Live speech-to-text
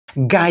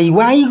Ngai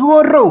wa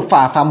iguru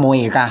baba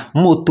mwega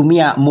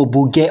mutumia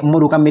mubunge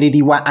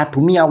murugamiriri wa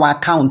atumia wa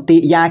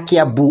county ya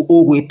Kiambu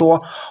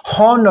ugwitwo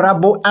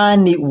Honorable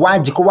Anne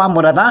Wanjiku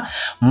Wamuratha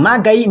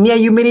Mangai ni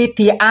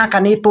ayumiritie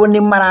akanitwo ni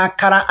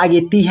marakara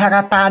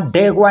agitihaga ta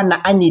ndegwa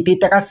na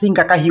anyitite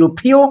gacinga kahiu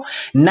pio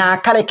na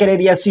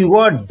akarekereria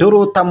ciugo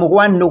nduru ta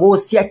mugwa nugu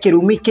cia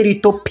kirumi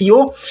kirito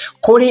pio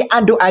kuri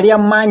andu aria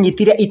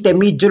manyitire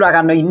itemi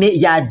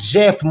njuragano-ini ya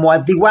Jeff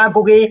Mwathi wa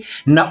Ngugi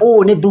na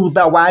ni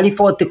thutha wa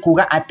riboti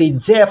kuga ati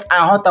Jeff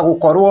ahota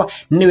gukorwo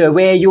niwe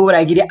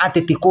weyuragire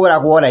ati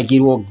tikuragwo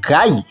ragirwo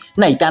Ngai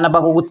na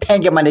itanamba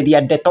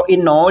gugutengemaniria ndeto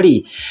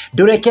inori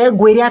ndureke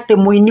ngwire ati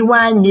muini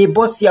wa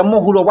nyimbo cia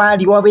muhuro wa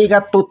riwa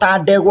wiga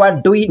tutandegwa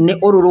ndui ni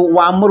ururu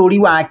wa mururi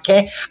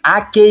wake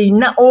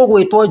akiina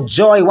ugwitwo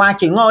Joy wa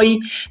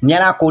King'oi ni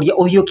arakuria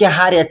uhiukia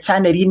haria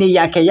channel-ini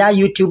yake ya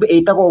YouTube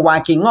itagwo wa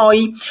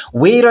King'oi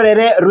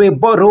wirorere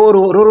rwimbo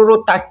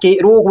ruru take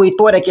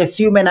rugwitwo reke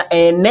ciume na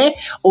ene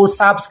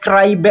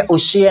usubscribe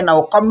ushare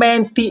na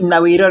comment na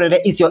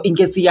wirorere icio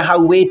ingi cia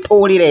hau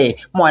witurire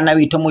mwana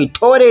witu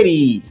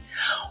mwitoreri.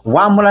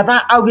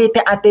 Wamuratha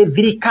augite ati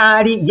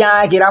thirikari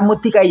yagira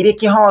mutigaire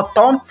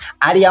Kihoto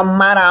aria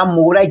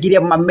maramuragire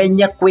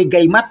mamenye kwi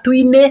Ngai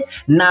matuine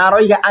na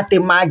aroiga ati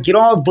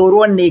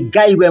mangirothurwo ni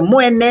Ngai we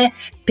mwene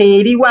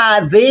tiri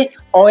wa thi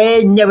o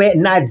enyewe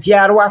na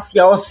njiarwa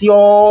ciao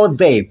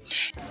ciothe.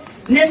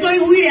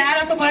 Nituiguire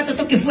ara tukoretwo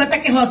tukibuata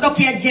Kihoto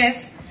kia Jeff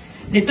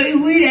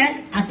nituiguire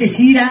ati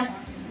cira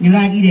ni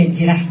uragire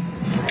njira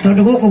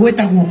tondu guku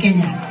gwetagwo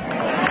Kenya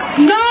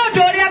no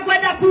ndoria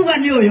kwenda kuga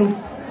ni uyu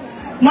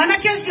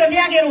mwanake ucio ni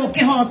agirwo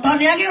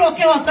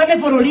Kihoto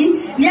ni bururi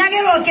ni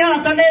agirwo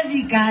Kihoto ni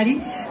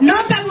thirikari no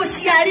ta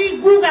muciari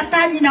nguga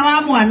ta nyina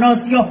wa mwana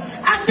ucio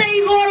ati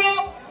iguru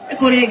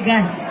kuri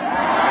Ngai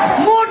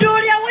mundu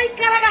uria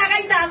wikaraga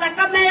agaita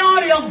thakame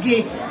uria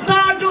ungi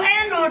tondu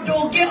eno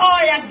ndungi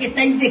oya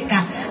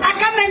ngiteithika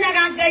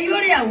akamenyaga Ngai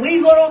uria wi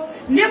iguru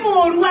ni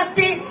muru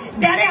ati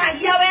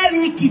ndarehagia we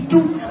wiki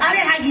tu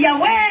arehagia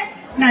we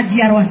na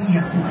njiarwa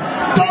ciaku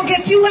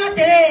tongikiuga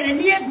atiriri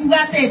nie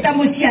nguga ati ta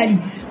muciari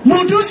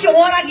mundu ucio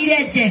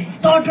woragire Jeff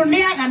tondu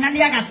ni agana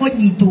ni aga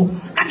kunyitwo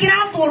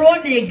akirathurwo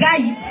ni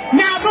Ngai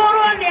na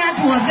thurwo ni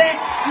andu othe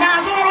na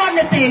thurwo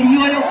ni tiri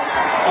uyu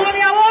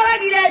uria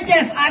woragire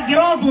Jeff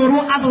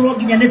angirothurwo athurwo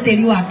nginya ni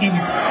tiri wa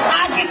Kenya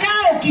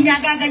angikao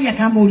kinyaga Ngai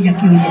akamuria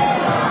kiuria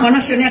mwana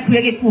ucio ni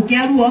akuire gikuo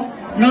kia ruo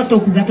no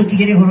tukuga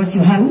tutigire horo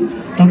cio hau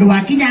tondu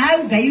wakinya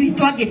hau Ngai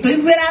witu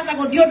angituiguira tha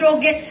guthio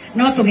ndungi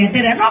no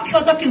tugeterera no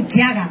Kihoto kiu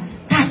kiaga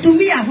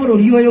tatumia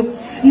bururi uyu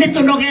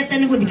nitunogete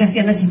ni guthika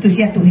ciana citu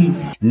cia tuhi.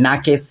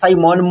 Nake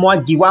Simon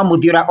Mwaki wa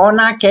Muthiora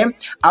onake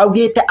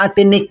augite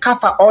ati ni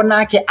kaba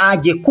onake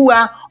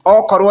agikua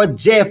okorwo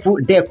Jeff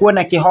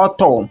ndekuona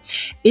Kihoto.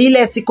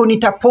 Ile siku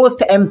nita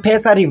post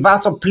M-Pesa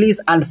reversal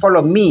please and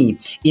follow me.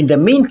 In the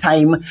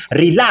meantime,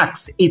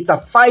 relax. It's a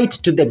fight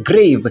to the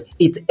grave.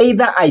 It's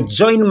either I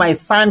join my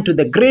son to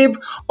the grave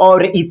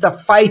or it's a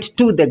fight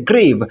to the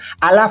grave.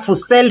 Alafu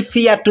sell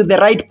fear to the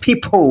right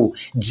people.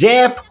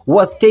 Jeff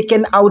was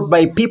taken out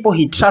by people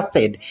he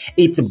trusted.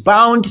 It's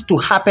bound to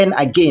happen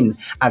again.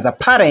 As a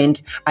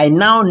parent, I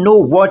now know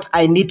what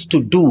I need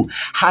to do.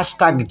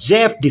 Hashtag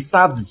Jeff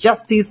deserves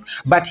justice,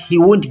 but he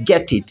won't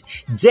get it.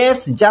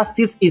 Jeff's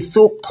justice is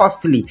so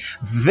costly,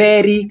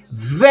 very,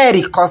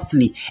 very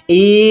costly.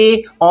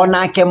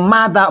 Onake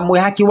mother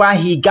mwehaki wa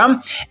higa,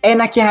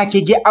 enake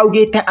hakige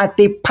augete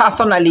ate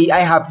personally I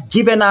have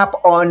given up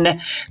on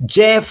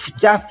Jeff,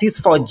 justice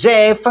for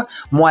Jeff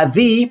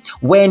Mwathi.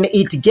 When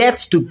it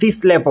gets to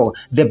this level,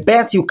 the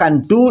best you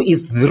can do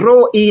is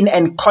throw in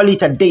and call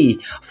it a day.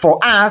 For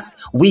us,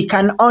 we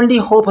can only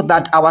hope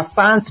that our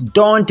sons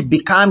don't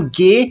become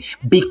gay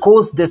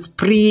because the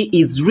spree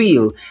is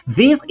real.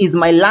 This is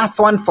my last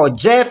one for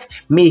Jeff.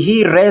 May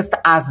he rest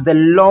as the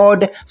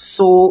Lord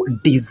so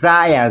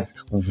desires.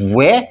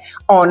 We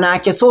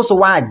onake soso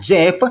wa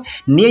Jeff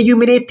ni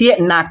yumiritie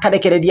na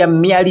karekereria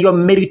miario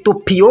meritu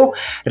pio.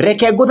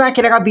 Reke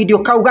nguthakiraga video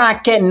kau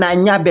gake na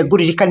nyambe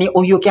nguririkanie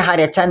uhiuke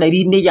haria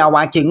channel-ini ya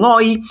wa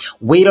King'oi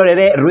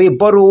wirorere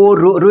rwimbo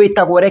ruru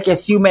rwitagwo reke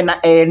ciume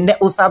na ene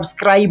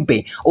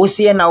usubscribe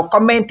ushare na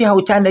comment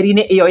hau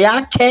channel-ini iyo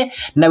yake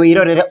na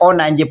wirorere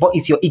ona nyimbo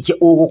icio iki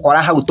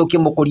ugukora hau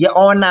tukimukuria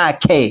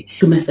onake.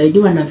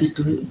 Tumesaidiwa na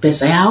vitu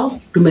pesa yao,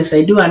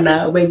 tumesaidiwa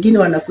na wengine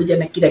wanakuja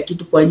na kila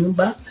kitu kwa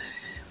nyumba.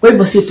 Kwa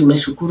hivyo sisi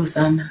tumeshukuru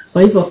sana.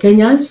 Kwa hivyo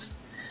Kenyans,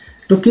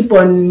 to keep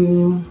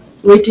on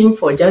waiting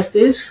for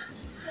justice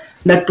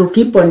na to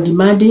keep on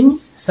demanding,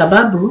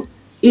 sababu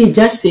hii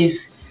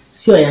justice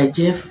sio ya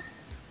Jeff.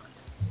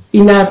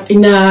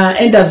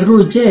 Inaenda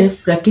through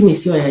Jeff lakini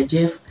sio ya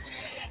Jeff.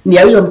 Ni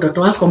ya huyo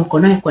mtoto wako mko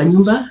naye kwa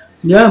nyumba,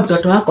 ni huyo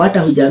mtoto wako hata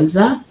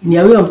hujamzaa, ni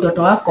ya huyo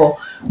mtoto wako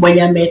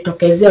mwenye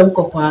ametokezea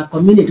huko kwa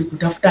community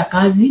kutafuta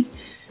kazi,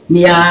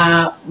 ni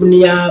ya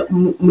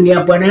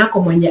bwana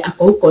yako mwenye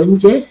ako huko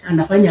nje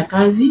anafanya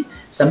kazi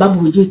sababu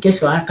hujui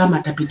kesho kama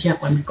atapitia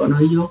kwa mikono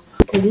hiyo.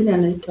 Jina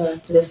anaitwa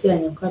Teresia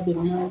Nyokabi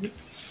Mwaki.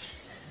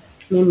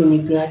 Mimi ni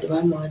glad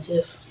mama wa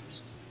Jeff.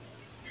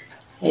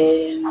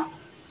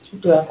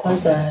 Kitu ya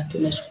kwanza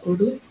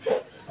tunashukuru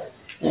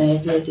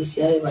vile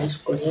DCI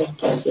walishughulikia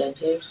kesi ya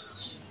Jeff.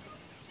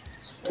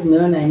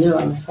 Tumeona wenyewe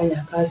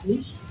wamefanya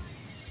kazi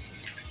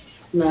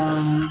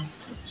na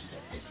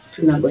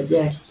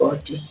tunangojea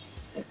ripoti.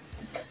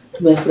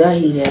 Tumefurahi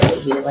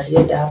vile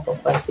walienda hapo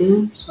kwa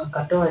simu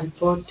wakatoa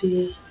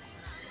ripoti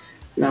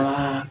na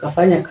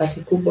wakafanya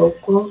kazi kubwa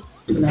huko,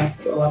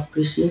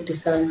 appreciate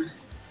sana.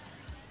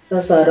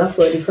 Sasa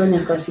halafu walifanya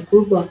kazi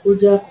kubwa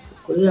kuja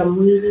kufukulia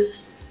mwili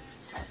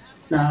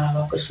na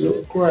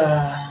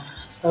wakachukua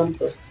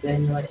samples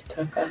zenye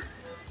walitaka,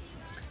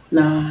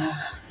 na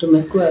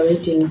tumekuwa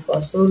waiting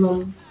for so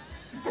long.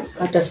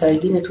 Hata saa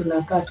ingine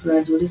tunakaa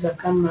tunajiuliza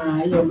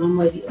kama hiyo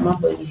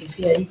mambo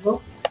ilififia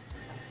hivyo,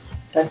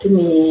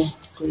 lakini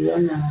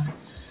tuliona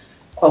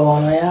kwa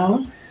wao yao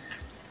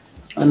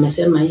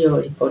wamesema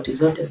hiyo ripoti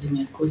zote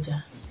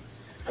zimekuja.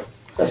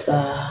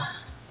 Sasa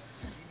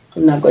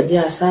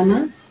tunangojea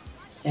sana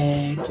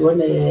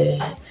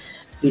tuone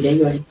vile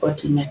hiyo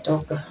ripoti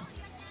imetoka,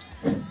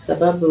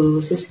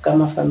 sababu sisi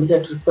kama familia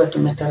tulikuwa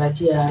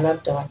tumetarajia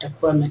labda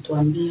watakuwa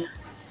wametuambia,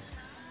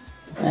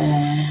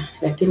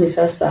 lakini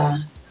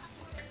sasa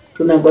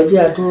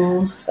tunangojea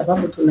tu,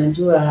 sababu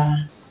tunajua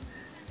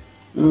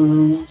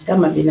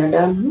kama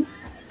binadamu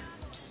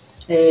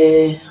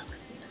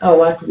au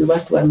watu ni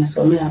watu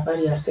wamesomea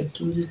habari ya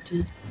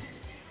security,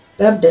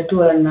 labda tu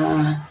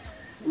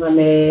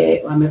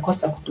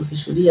wamekosa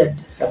kutufishulia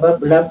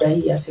sababu labda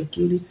hii ya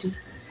security,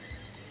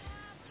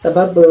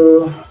 sababu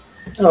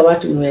hao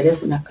watu ni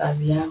werevu na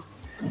kazi yao.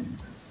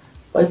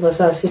 Kwa hivyo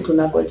sasa sisi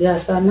tunangojea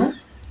sana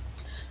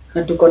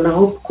na tuko na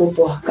hope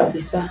kubwa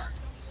kabisa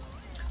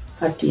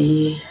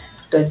ati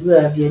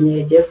tutajua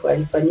vyenye Jeff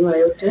alifanywa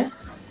yote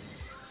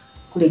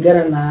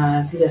kulingana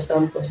na zile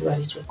samples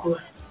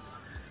walichukua.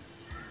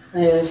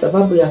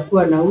 Sababu ya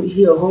kuwa na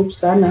hiyo hope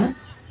sana,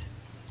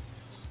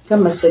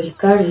 kama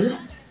serikali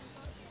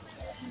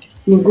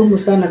ni ngumu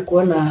sana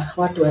kuona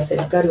watu wa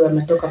serikali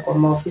wametoka kwa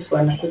maofisi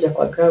wanakuja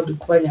kwa ground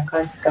kufanya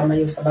kazi kama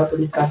hiyo, sababu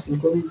ni kazi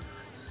ngumu.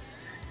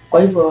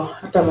 Kwa hivyo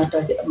hata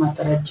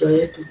matarajio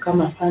yetu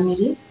kama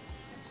family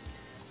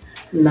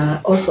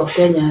na also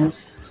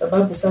Kenyans,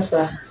 sababu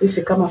sasa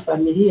sisi kama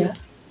familia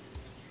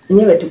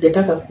wenyewe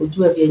tungetaka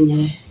kujua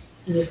vyenye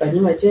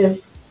ilifanywa Jeff,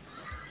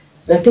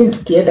 lakini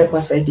tukienda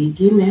kwa side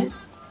nyingine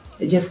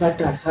Jeff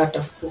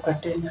hatafufuka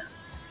tena.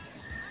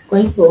 Kwa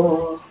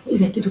hivyo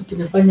ile kitu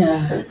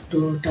kinafanya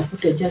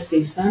tutafute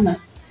justice sana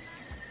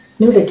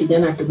ni ule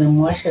kijana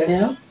tumemwasha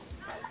leo.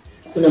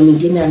 Kuna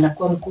mwingine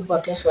anakuwa mkubwa,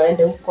 kesho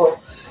aende huko.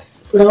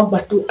 Tunaomba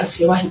tu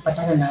asiwahi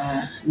patana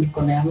na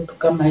mikono ya mtu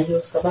kama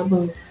hiyo,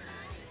 sababu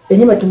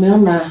wenyewe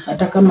tumeona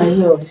hata kama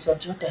hiyo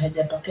resort yote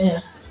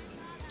haijatokea,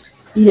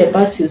 ile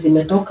basi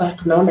zimetoka,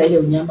 tunaona ile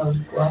unyama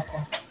ulikuwa hapo.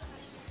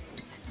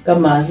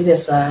 Kama zile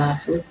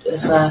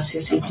sa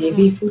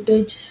CCTV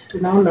footage,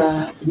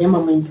 tunaona unyama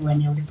mwingi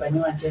wenye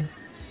ulifanywa Jeff.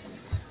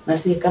 Na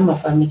sisi kama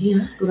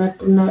familia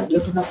ndio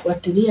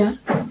tunafuatilia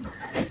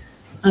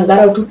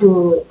angalau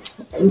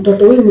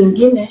mtoto huyu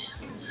mwingine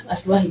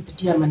asiwahi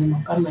pitia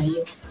maneno kama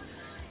hiyo,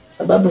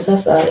 sababu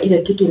sasa ile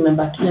kitu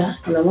imebakia.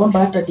 Tunamwomba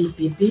hata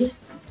DPP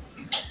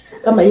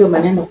kama hiyo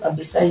maneno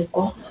kabisa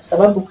iko,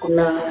 sababu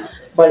kuna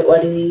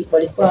wali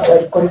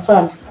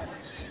confirm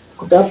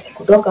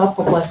kutoka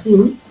hapo kwa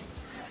simu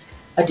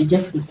ati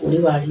Jeff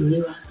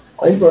aliuliwa.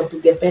 Kwa hivyo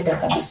tungependa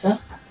kabisa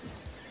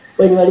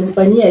wenye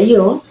walimfanyia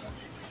hiyo,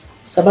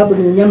 sababu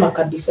ni unyama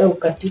kabisa,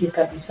 ukatili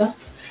kabisa,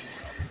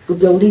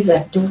 tungeuliza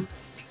tu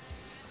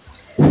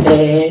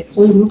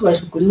huyu mtu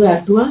ashukuliwe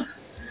hatua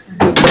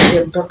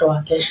ndio mtoto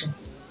wa kesho,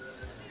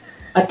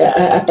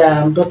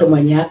 hata mtoto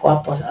mwenye yako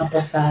hapo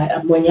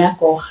mwenye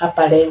yako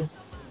hapa leo,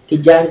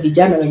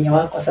 vijana wenye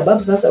wako,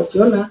 sababu sasa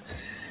ukiona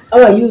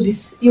hawa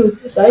youth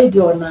sasa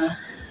ndio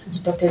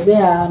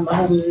wanajitokezea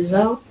maamuzi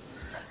zao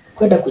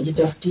kwenda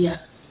kujitafutia.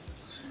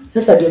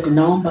 Sasa ndio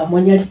tunaomba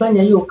mwenye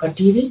alifanya hiyo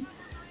ukatili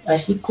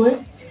ashikwe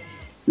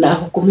na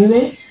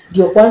hukumiwe,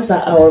 ndio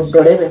kwanza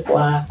aondolewe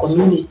kwa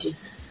community,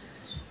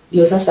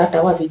 ndio sasa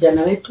hata wa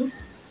vijana wetu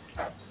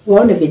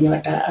waone venye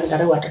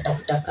angalau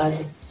watatafuta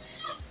kazi.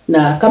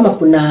 Na kama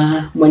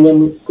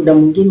kuna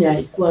mwingine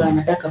alikuwa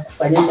anataka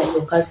kufanya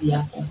hiyo kazi ya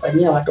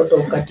kufanyia watoto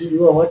ukatili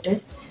huo wote,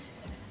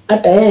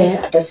 hata yeye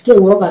atasikia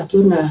uoga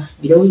akiona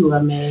vile huyu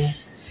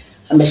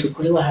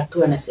ameshukuliwa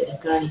hatua na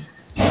serikali.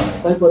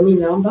 Kwa hivyo mimi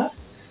naomba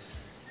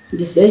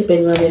DCI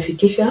penye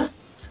wamefikisha,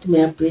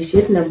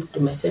 tumeappreciate na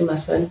tumesema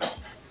asante.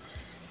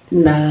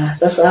 Na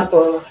sasa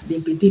hapo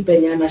DPP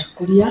penye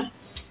anashukulia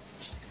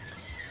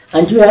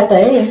anjue hata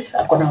yeye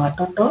ako na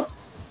watoto.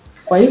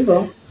 Kwa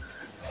hivyo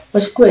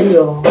wachukue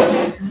hiyo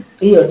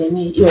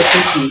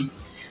kesi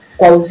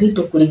kwa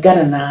uzito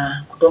kulingana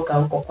na kutoka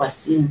huko kwa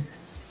simu,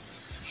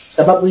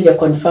 sababu ile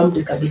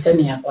confirmed kabisa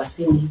ni ya kwa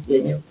simu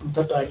yenye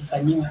mtoto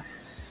alifanyiwa.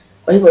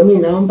 Kwa hivyo mimi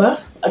naomba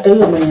hata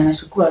huyo mwenye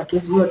anachukua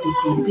kesi hiyo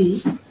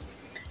DPP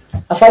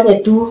afanye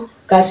tu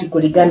kazi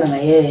kulingana na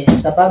yeye,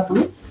 sababu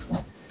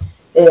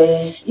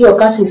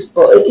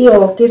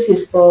hiyo kesi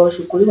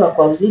isiposhukuliwa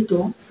kwa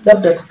uzito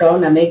labda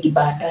tutaona mengi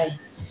baadaye.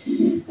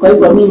 Kwa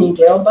hivyo mimi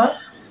ningeomba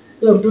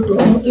hiyo mtoto,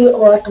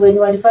 watu wenye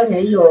walifanya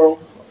hiyo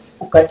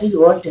ukatili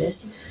wote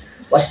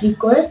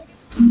washikwe,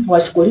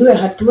 wachukuliwe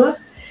hatua.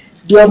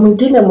 Ndio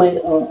mwingine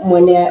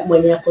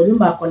mwenye ako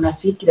nyuma ako na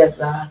fikira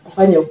za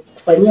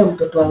kufanyia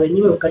mtoto wa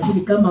wenyewe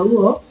ukatili kama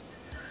huo,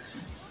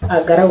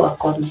 agarau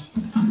akome,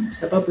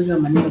 sababu hiyo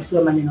maneno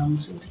sio maneno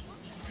mzuri.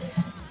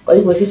 Kwa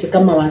hivyo sisi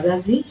kama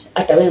wazazi,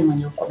 hata wewe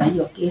mwenye uko na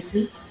hiyo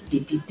kesi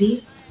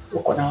DPP,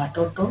 uko na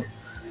watoto,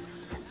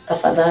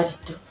 tafadhali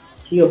tu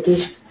hiyo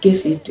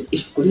kesi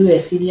ishukuliwe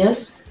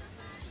serious,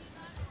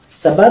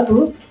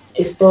 sababu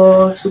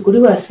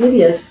isipochukuliwa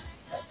serious,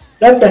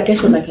 labda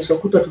kesho na kesho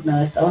kutwa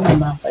tunaweza ona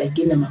maafa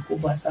mengine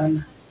makubwa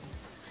sana.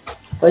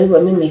 Kwa hivyo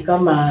mimi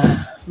kama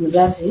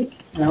mzazi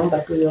naomba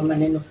tu hiyo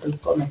maneno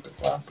tuikome tu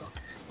hapo.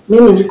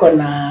 Mimi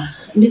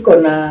niko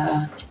na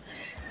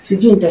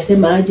sijui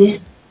nitasema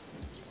aje,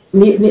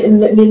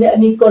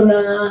 niko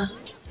na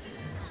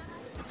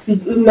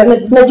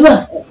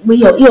najua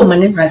hiyo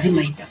maneno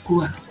lazima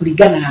itakuwa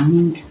kulingana na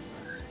Mungu,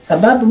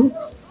 sababu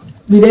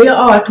vile hiyo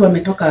watu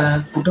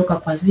wametoka kutoka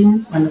kwa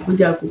zimu,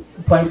 wanakuja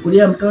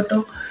kupanulia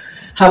mtoto,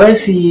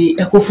 hawezi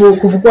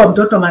kufukua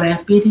mtoto mara ya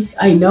pili.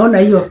 Naona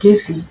hiyo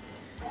kesi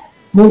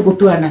Mungu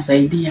tu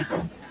anasaidia,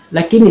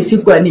 lakini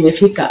siku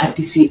nimefika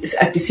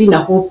ati sina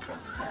hope.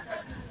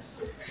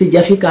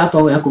 Sijafika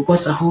hapa ya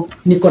kukosa hope.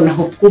 Niko na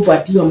hope kubwa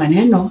ati hiyo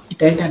maneno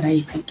itaenda na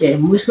ifike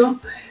mwisho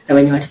na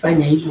wenye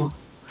walifanya hivyo.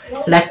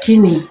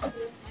 Lakini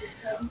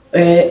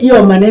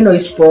hiyo maneno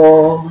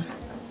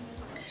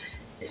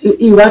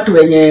hii watu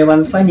wenye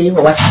wamefanya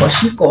hivyo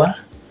wasiposhikwa,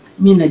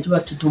 mimi najua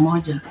kitu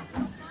moja.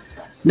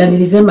 Na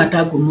nilisema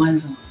tangu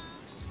mwanzo.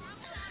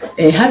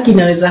 Haki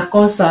inaweza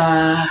kosa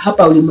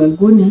hapa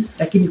ulimwenguni,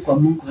 lakini kwa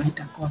Mungu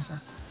haitakosa.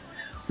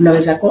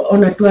 Unaweza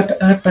kuona tu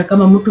hata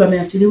kama mtu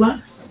ameachiliwa,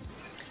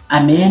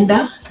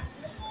 ameenda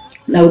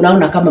na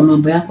unaona kama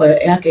mambo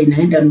yake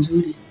inaenda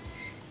mzuri,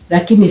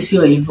 lakini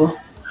sio hivyo,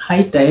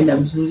 haitaenda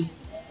mzuri.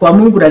 Kwa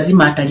Mungu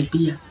lazima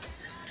atalipia,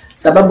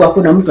 sababu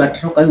hakuna mtu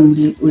atatoka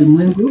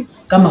ulimwengu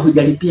kama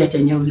hujalipia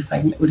chenye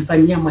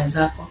ulifanyia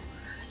mwenzako.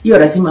 Hiyo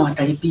lazima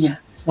watalipia,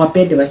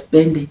 wapende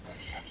wasipende.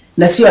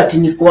 Na sio ati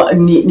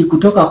ni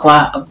kutoka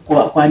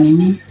kwa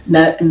nini,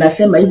 na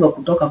nasema hivyo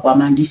kutoka kwa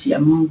maandishi ya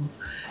Mungu,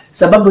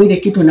 sababu ile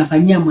kitu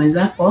unafanyia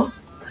mwenzako.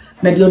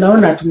 Na ndio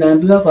naona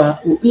tunaambiwa kwa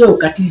hiyo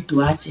ukatili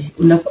tuache.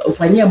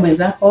 Ufanyia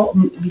mwenzako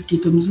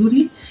kitu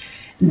mzuri,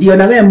 ndio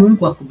na wewe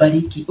Mungu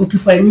akubariki.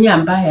 Ukifanyia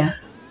mbaya,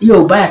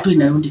 hiyo ubaya tu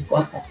inarudi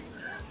kwako.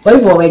 Kwa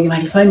hivyo wenye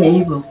walifanya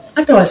hivyo,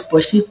 hata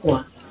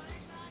wasiposhikwa,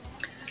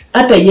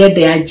 hata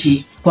yende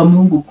aje, kwa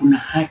Mungu kuna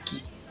haki.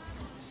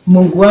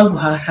 Mungu wangu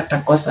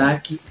hatakosa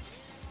haki.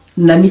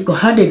 Na niko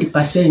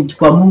 100%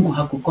 kwa Mungu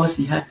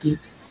hakukosi haki.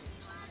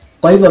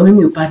 Kwa hivyo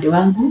mimi upande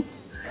wangu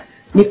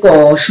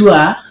niko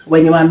sure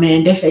wenye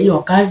wameendesha hiyo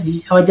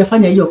kazi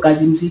hawajafanya hiyo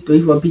kazi mzito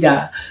hivyo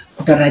bila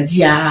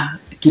kutarajia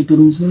kitu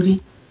mzuri.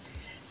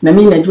 Na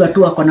mimi najua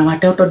tu wako na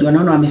watoto ndio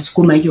naona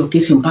wamesukuma hiyo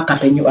kesi mpaka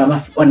penye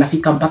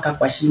wanafika mpaka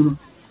kwa shimo.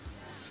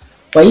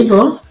 Kwa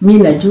hivyo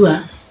mimi najua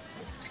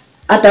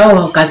hata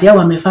wao kazi yao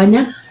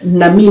wamefanya,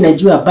 na mimi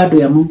najua bado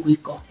ya Mungu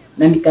iko.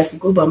 Na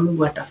nikasikuba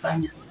Mungu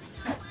atafanya.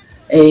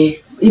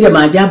 Ile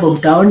maajabu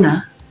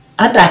mtaona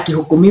hata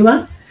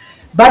akihukumiwa,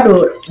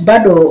 bado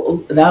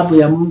dhahabu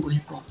ya Mungu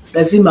iko.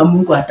 Lazima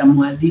Mungu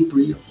atamuadhibu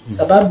hiyo.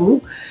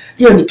 Sababu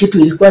hiyo ni kitu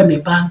ilikuwa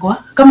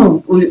imepangwa. Kama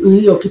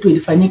hiyo kitu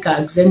ilifanyika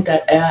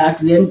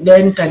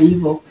accidentally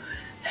hivyo,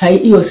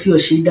 hiyo sio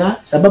shida,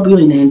 sababu hiyo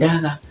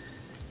inaendaga.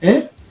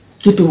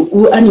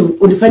 Kitu yani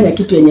ulifanya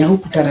kitu yenye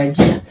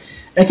hukutarajia.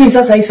 Lakini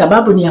sasa hii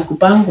sababu ni ya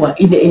kupangwa,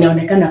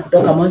 inaonekana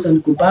kutoka mwanzo ni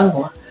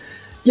kupangwa.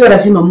 Hiyo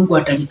lazima Mungu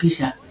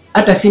atalipisha.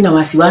 Hata sina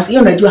wasiwasi.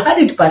 Hiyo najua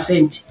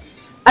 100%.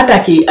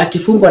 Hata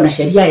akifungwa na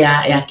sheria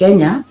ya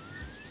Kenya,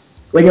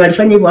 wenye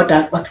walifanya hivyo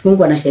hata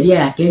wakifungwa na sheria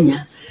ya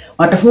Kenya,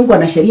 watafungwa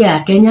na sheria ya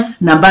Kenya,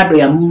 na bado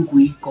ya Mungu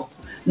iko.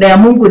 Na ya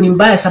Mungu ni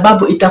mbaya,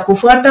 sababu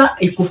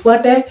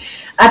ikufuate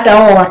hata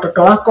wao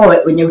watoto wako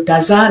wenye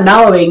utazaa, na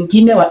hao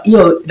wengine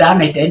hiyo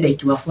laana itaenda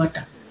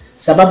ikiwafuata.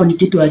 Sababu ni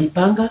kitu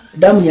alipanga.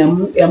 Damu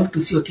ya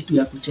mtu sio kitu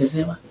ya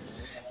kuchezewa.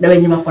 Na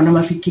wenye wako na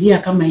mafikiria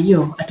kama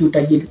hiyo ati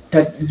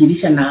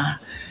utajirisha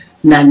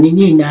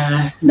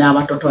na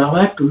watoto wa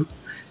watu,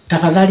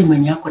 tafadhali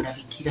mwenye wako na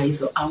fikira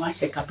hizo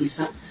awashe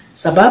kabisa.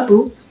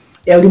 Sababu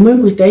ya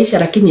ulimwengu itaisha,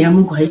 lakini ya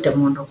Mungu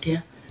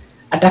haitamuondokea.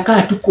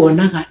 Atakaa tu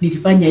kuonaga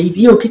nilifanya hivi.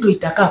 Hiyo kitu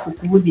itakaa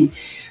kukuudhi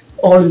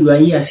all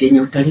your years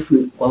yenye utalifu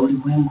kwa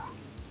ulimwengu.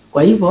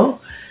 Kwa hivyo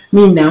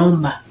mimi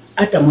naomba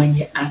hata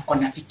mwenye ako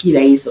na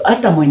fikira hizo,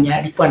 hata mwenye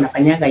alikuwa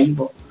anafanyaga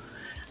hivyo,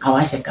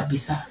 awashe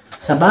kabisa.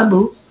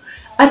 Sababu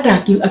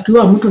hata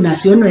akiwa mtu na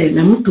asione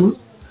na mtu,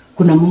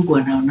 kuna Mungu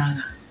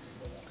anaonaga.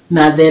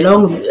 Na the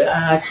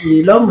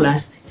long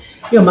last,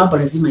 hiyo mambo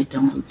lazima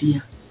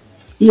itamrudia.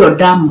 Hiyo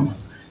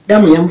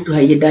damu ya mtu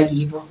haiendagi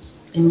hivyo.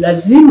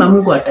 Lazima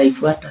Mungu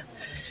ataifuata.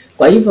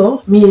 Kwa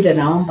hivyo mimi ile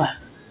naomba,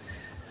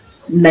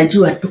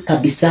 najua tu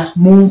kabisa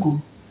Mungu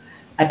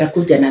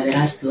atakuja na the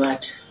last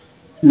word.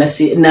 Na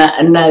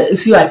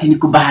sio ati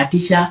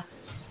nikubahatisha,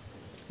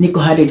 niko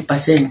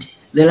 100%.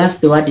 The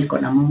last word iko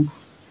na Mungu.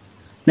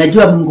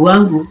 Najua Mungu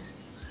wangu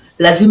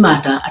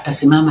lazima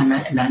atasimama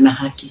na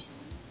haki.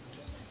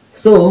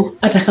 So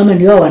hata kama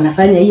ni wao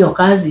wanafanya hiyo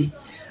kazi,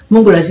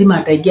 Mungu lazima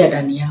ataingia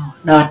ndani yao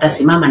na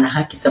watasimama na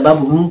haki,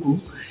 sababu Mungu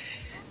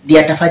ndiye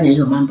atafanya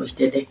hiyo mambo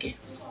itendeke.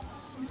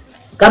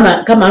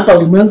 Kama hapa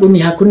ulimwengu ni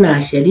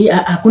hakuna sheria,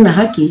 hakuna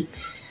haki,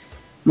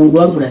 Mungu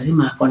wangu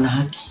lazima ako na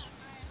haki.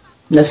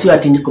 Na sio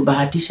ati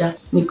nikubahatisha,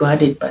 niko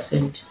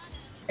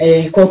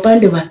 100%. Kwa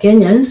upande wa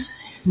Kenyans,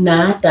 na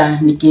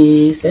hata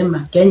nikisema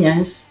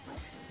Kenyans,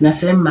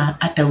 nasema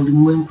hata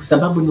ulimwengu,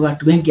 sababu ni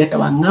watu wengi hata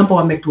wangambo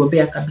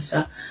wametuombea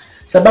kabisa.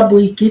 Sababu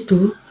hii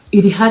kitu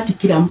ilihati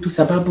kila mtu,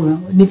 sababu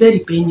ni very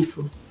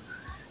painful.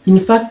 In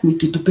fact ni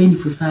kitu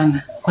painful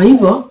sana. Kwa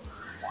hivyo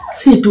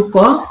si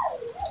tuko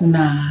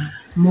na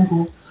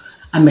Mungu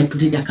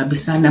ametulinda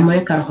kabisa, na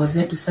ameweka roho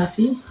zetu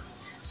safi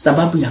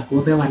sababu ya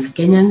kuombewa na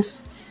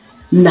Kenyans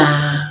na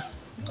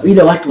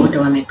wale watu wote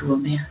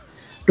wametuombea.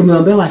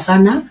 Tumeombewa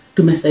sana,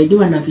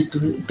 tumesaidiwa na vitu,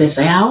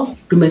 pesa yao,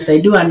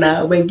 tumesaidiwa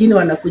na wengine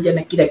wanakuja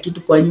na kila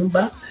kitu kwa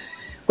nyumba.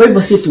 Kwa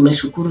hivyo si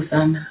tumeshukuru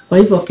sana. Kwa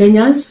hivyo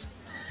Kenyans,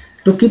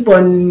 to keep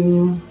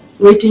on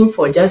waiting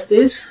for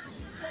justice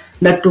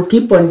na to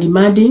keep on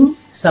demanding,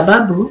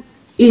 sababu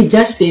hii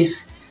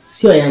justice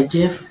sio ya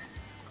Jeff.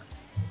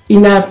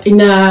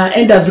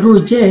 Inaenda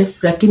through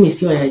Jeff, lakini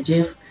sio ya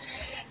Jeff.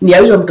 Ni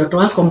ya huyo mtoto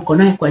wako mko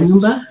naye kwa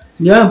nyumba,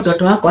 ni ya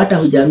mtoto wako hata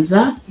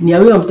hujamzaa, ni ya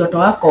huyo mtoto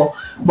wako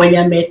mwenye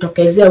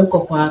ametokezea huko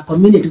kwa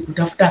community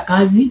kutafuta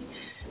kazi,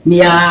 ni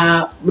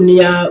ya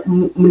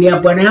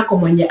bwana yako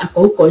mwenye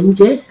ako huko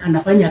nje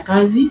anafanya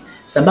kazi,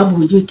 sababu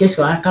hujui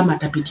kesho kama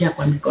atapitia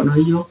kwa mikono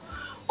hiyo.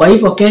 Kwa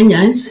hivyo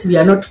Kenyans, we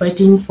are not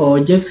fighting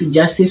for Jeff's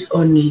justice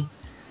only.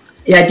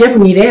 Ya Jeff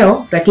ni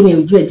leo, lakini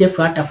ujue Jeff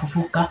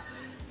hatafufuka.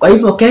 Kwa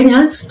hivyo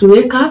Kenyans, to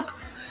wake up,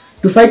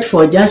 to fight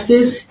for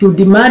justice, to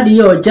demand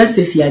hiyo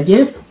justice ya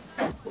Jeff,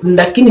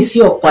 lakini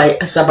sio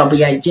kwa sababu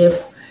ya Jeff,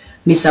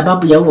 ni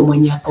sababu ya huo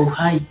mwenye ako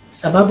uhai.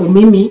 Sababu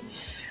mimi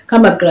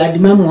kama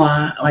grandmom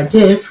wa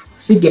Jeff,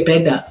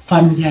 singependa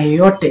familia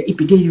yote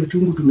ipitie ile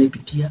uchungu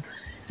tumepitia.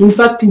 In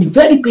fact ni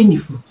very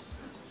painful,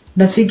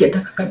 na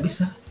singetaka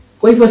kabisa.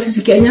 Kwa hivyo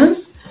sisi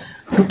Kenyans,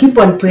 to keep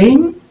on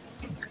praying,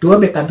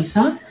 tuombe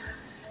kabisa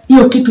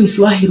hiyo kitu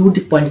isiwahi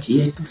rudi kwa nchi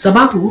yetu.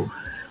 Sababu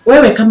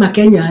wewe kama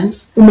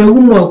Kenyans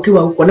umeumwa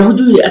ukiwa huko na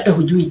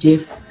hujui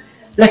Jeff,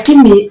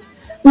 lakini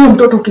huyo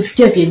mtoto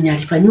ukisikia vyenye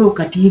alifanywa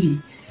ukatili,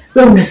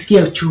 wewe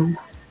unasikia uchungu.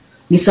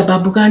 Ni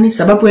sababu gani?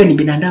 Sababu wewe ni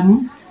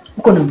binadamu,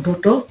 uko na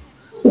mtoto,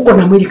 uko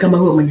na mwili kama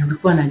huyo mwenye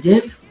ulikuwa na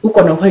Jeff,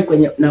 uko na uhai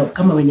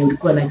kama mwenye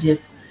ulikuwa na Jeff.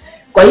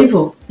 Kwa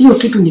hivyo hiyo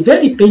kitu ni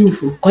very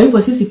painful. Kwa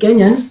hivyo sisi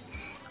Kenyans,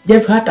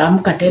 Jeff hata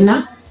amka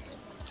tena,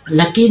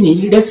 lakini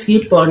let's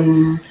keep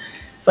on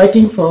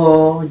fighting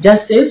for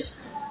justice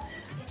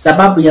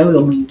sababu ya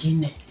huyo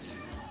mwingine.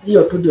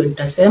 Hiyo tu ndio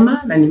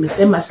nitasema, na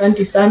nimesema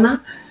asante sana,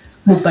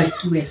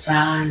 mbarikiwe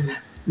sana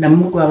na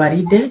Mungu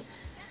awarinde.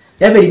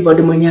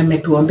 Everybody mwenye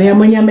ametuombea,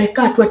 mwenye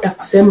amekaa tu hata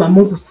kusema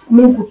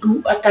Mungu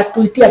tu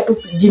atatuitia tu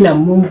jina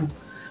Mungu.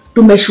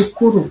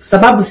 Tumeshukuru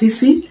sababu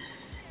sisi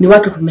ni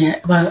watu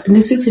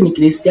sisi ni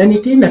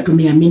Christianity na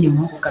tumeamini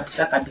Mungu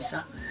kabisa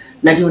kabisa.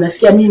 Na ndio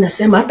unasikia mimi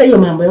nasema hata hiyo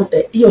mambo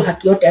yote, hiyo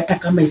haki yote hata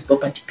kama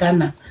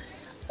isipopatikana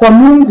kwa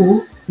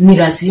Mungu ni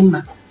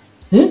lazima.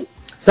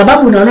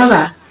 Sababu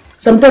unaonaga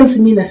sometimes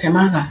mimi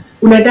nasemaga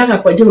unaendaga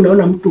kwa je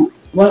unaona mtu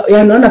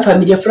unaona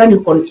familia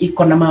fulani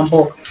iko na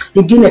mambo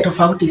mengine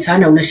tofauti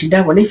sana,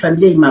 unashindana na hii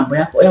familia hii mambo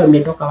yako yao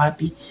imetoka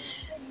wapi?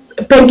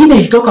 Pengine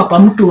ilitoka kwa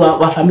mtu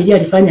wa familia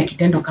alifanya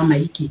kitendo kama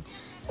hiki.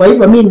 Kwa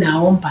hivyo mimi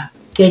naomba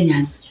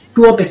Kenyans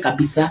tuombe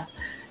kabisa.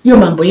 Hiyo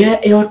mambo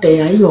yote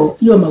ya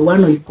hiyo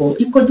mauano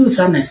iko juu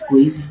sana siku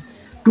hizi.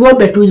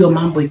 Tuombe tu hiyo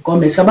mambo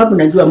ikome, sababu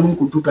najua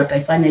Mungu tu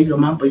ataifanya hiyo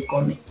mambo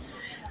ikome.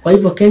 Kwa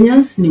hivyo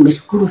Kenyans,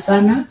 nimeshukuru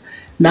sana,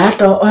 na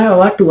hata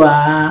watu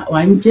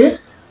wa nje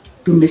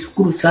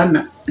tumeshukuru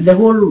sana, the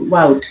whole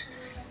world,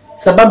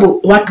 sababu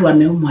watu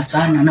wameumwa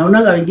sana.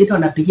 Naonaga wengine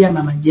wanapigia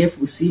mama Jeff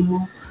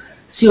simu,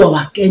 sio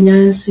wa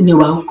Kenyans, ni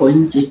wa huko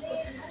nje.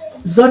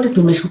 Zote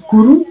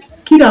tumeshukuru,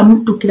 kila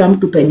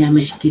mtu penye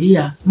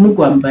ameshikilia.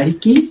 Mungu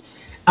ambariki,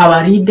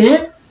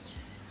 awarinde,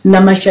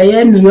 na maisha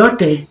yenu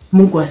yote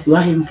Mungu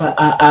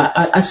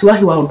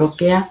asiwahi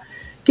waondokea.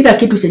 Kila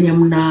kitu chenye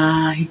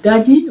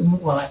mnahitaji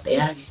Mungu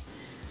awapeage.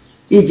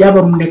 Hii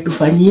jambo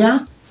mnetufanyia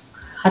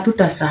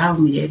hatutasahau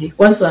milele.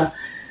 Kwanza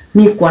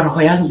mimi kwa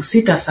roho yangu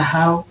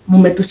sitasahau,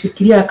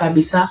 mmetushikilia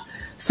kabisa.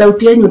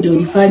 Sauti yenu ndio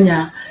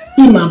ilifanya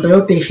hii mambo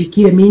yote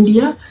ifikie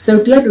media.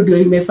 Sauti yenu ndio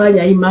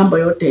imefanya hii mambo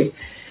yote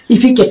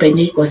ifike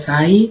penye iko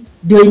sahi.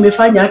 Ndio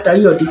imefanya hata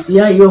hiyo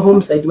DCI hiyo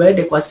homicide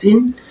waende kwa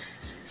scene.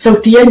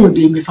 Sauti yenu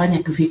ndio imefanya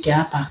tufike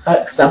hapa.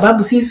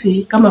 Sababu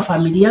sisi kama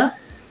familia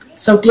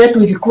sauti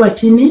yetu ilikuwa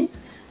chini,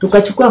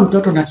 tukachukua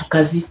mtoto na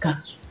tukazika.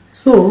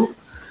 So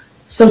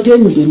sauti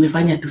yenu ndio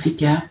imefanya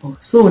tufike hapo.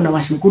 So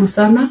nawashukuru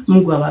sana,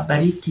 Mungu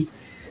awabariki.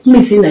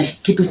 Mimi sina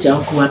kitu cha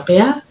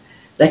kuwapea,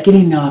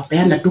 lakini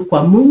nawapeana tu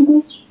kwa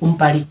Mungu.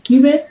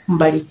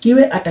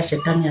 Mbarikiwe hata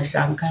shetani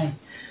ashangae.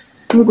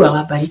 Mungu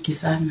awabariki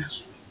sana.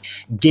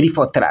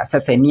 ngiribotera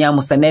ceceni ya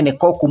Musenene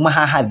ko kuma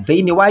haha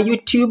thĩinĩ wa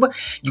YouTube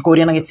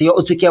ngĩkũria na gĩtĩo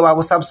ũtuĩke wa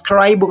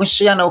gũsubscribe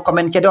gũshare na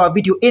comment kende wa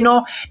video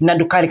ĩno na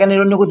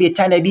ndũkariganĩrwo nĩ gũthiĩ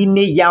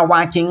channel-inĩ ya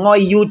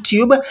Waking'oi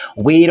YouTube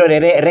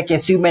wĩrorere reke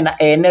ciume na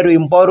ene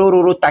rwĩmbo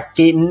rũrũ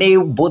rũtakĩ nĩ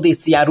mbũthĩ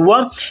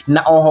ciaruo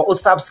na oho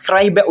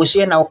ũsubscribe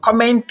ũshare na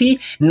ũkomenti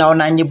na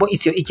ona nyĩmbo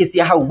icio ingĩ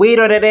cia hau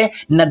wĩrorere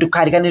na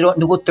ndũkariganĩrwo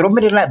nĩ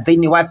gũtũrũmĩrĩra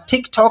thĩinĩ wa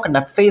TikTok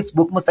na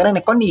Facebook Musenene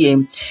konie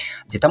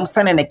njĩta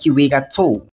Musenene kiwĩga tu.